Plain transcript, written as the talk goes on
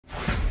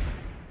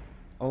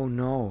Oh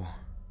no.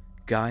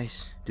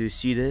 Guys, do you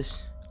see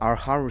this? Our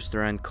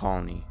harvester ant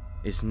colony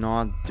is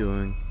not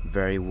doing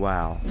very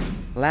well.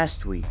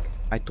 Last week,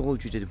 I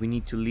told you that we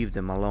need to leave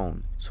them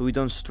alone so we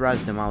don't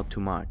stress them out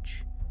too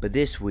much. But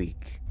this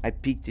week, I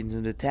peeked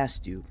into the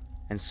test tube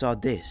and saw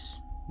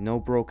this. No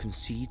broken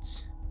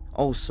seeds.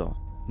 Also,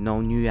 no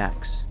new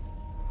eggs.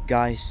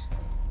 Guys,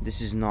 this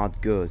is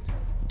not good.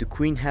 The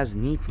queen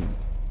hasn't eaten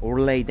or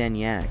laid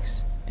any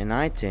eggs, and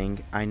I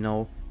think I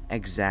know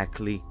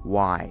exactly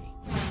why.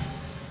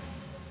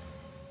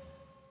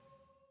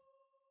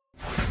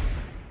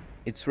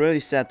 It's really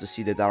sad to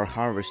see that our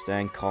harvester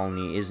ant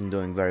colony isn't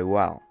doing very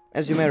well.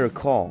 As you may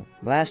recall,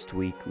 last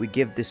week we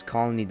gave this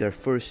colony their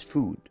first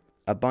food,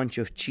 a bunch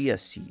of chia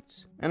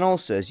seeds. And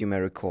also, as you may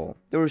recall,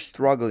 they were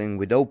struggling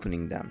with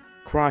opening them.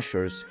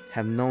 Crushers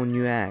have no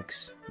new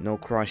eggs, no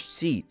crushed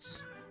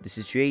seeds. The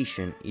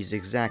situation is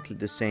exactly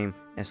the same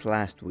as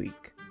last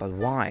week. But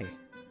why?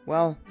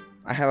 Well,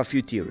 I have a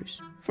few theories.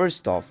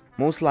 First off,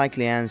 most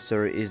likely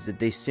answer is that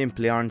they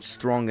simply aren't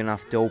strong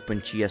enough to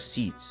open chia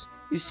seeds.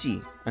 You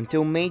see,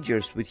 until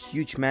majors with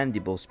huge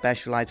mandibles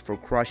specialized for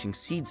crushing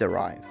seeds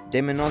arrive, they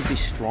may not be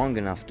strong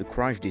enough to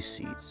crush these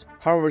seeds.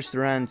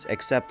 Harvester ants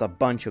accept a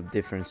bunch of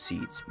different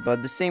seeds,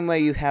 but the same way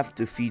you have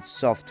to feed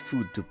soft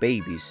food to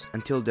babies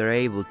until they're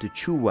able to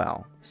chew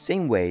well,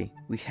 same way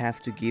we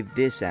have to give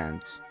these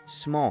ants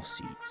small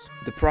seeds.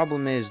 The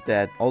problem is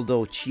that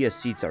although chia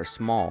seeds are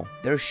small,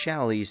 their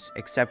shell is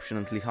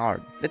exceptionally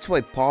hard. That's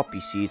why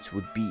poppy seeds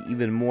would be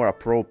even more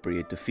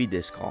appropriate to feed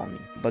this colony.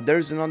 But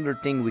there's another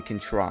thing we can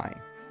try.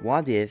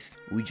 What if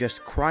we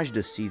just crush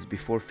the seeds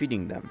before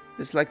feeding them?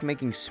 It's like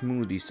making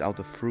smoothies out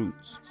of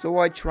fruits. So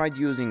I tried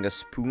using a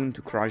spoon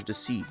to crush the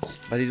seeds,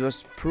 but it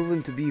was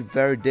proven to be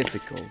very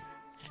difficult.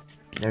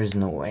 There's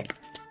no way.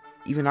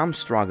 Even I'm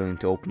struggling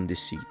to open the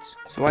seeds,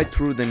 so I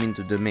threw them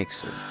into the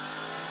mixer.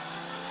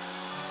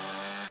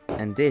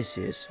 And this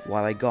is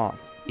what I got.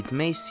 It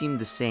may seem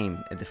the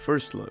same at the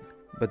first look,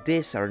 but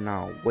these are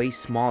now way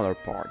smaller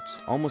parts,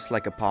 almost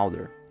like a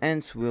powder.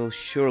 Ants will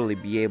surely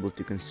be able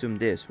to consume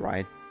this,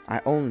 right? I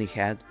only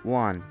had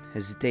one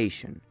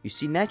hesitation. You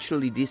see,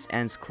 naturally these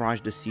ants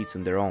crush the seeds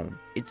on their own.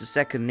 It's a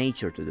second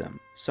nature to them.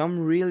 So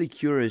I'm really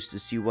curious to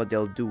see what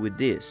they'll do with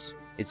this.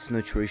 It's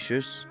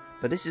nutritious,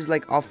 but this is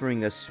like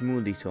offering a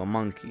smoothie to a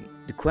monkey.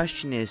 The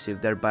question is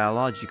if their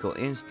biological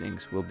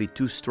instincts will be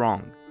too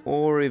strong,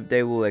 or if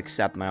they will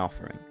accept my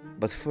offering.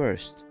 But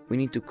first, we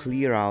need to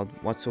clear out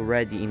what's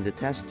already in the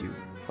test tube.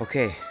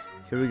 Okay,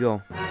 here we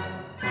go.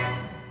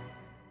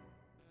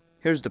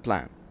 Here's the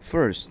plan.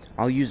 First,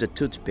 I'll use a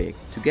toothpick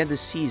to get the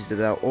seeds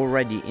that are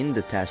already in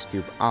the test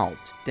tube out.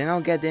 Then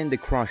I'll get in the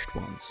crushed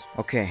ones.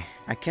 Okay,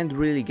 I can't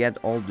really get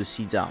all the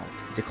seeds out.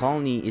 The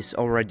colony is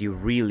already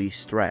really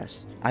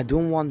stressed. I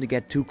don't want to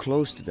get too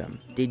close to them.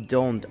 They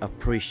don't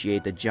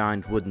appreciate a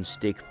giant wooden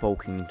stick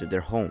poking into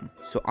their home.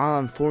 So I'll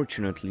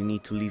unfortunately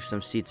need to leave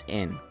some seeds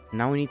in.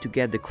 Now we need to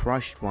get the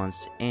crushed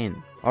ones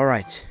in.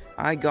 Alright,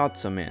 I got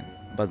some in,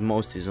 but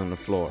most is on the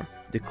floor.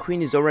 The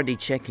queen is already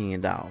checking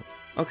it out.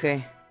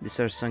 Okay. These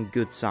are some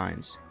good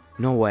signs.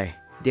 No way,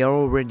 they are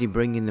already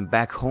bringing them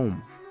back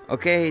home.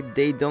 Okay,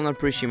 they don't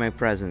appreciate my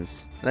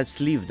presence. Let's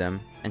leave them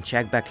and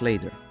check back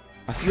later.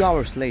 A few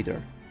hours later,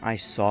 I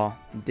saw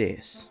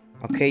this.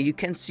 Okay, you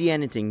can't see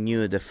anything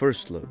new at the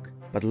first look.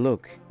 But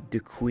look, the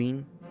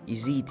queen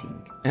is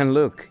eating. And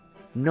look,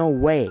 no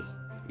way.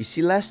 You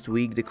see, last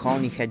week the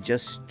colony had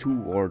just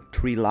 2 or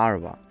 3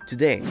 larvae.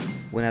 Today,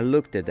 when I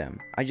looked at them,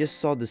 I just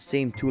saw the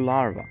same 2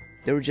 larvae.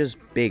 They were just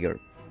bigger.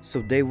 So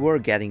they were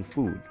getting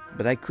food,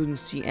 but I couldn't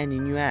see any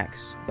new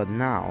eggs. But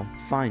now,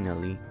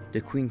 finally,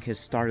 the queen has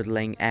started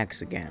laying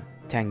eggs again.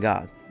 Thank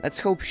God. Let's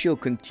hope she'll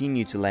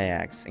continue to lay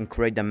eggs and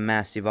create a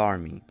massive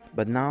army.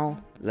 But now,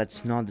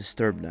 let's not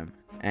disturb them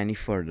any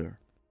further.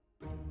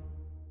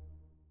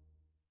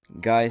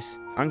 Guys,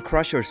 aren't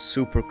crushers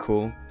super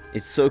cool?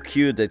 It's so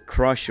cute that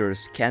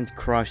crushers can't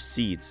crush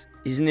seeds.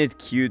 Isn't it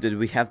cute that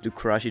we have to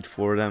crush it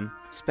for them?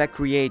 Spec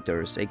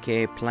Creators,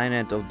 aka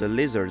Planet of the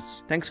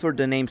Lizards, thanks for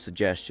the name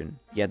suggestion,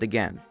 yet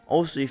again.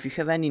 Also, if you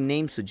have any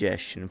name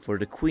suggestion for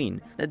the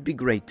queen, that'd be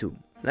great too.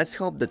 Let's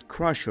hope that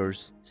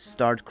crushers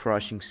start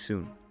crushing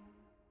soon.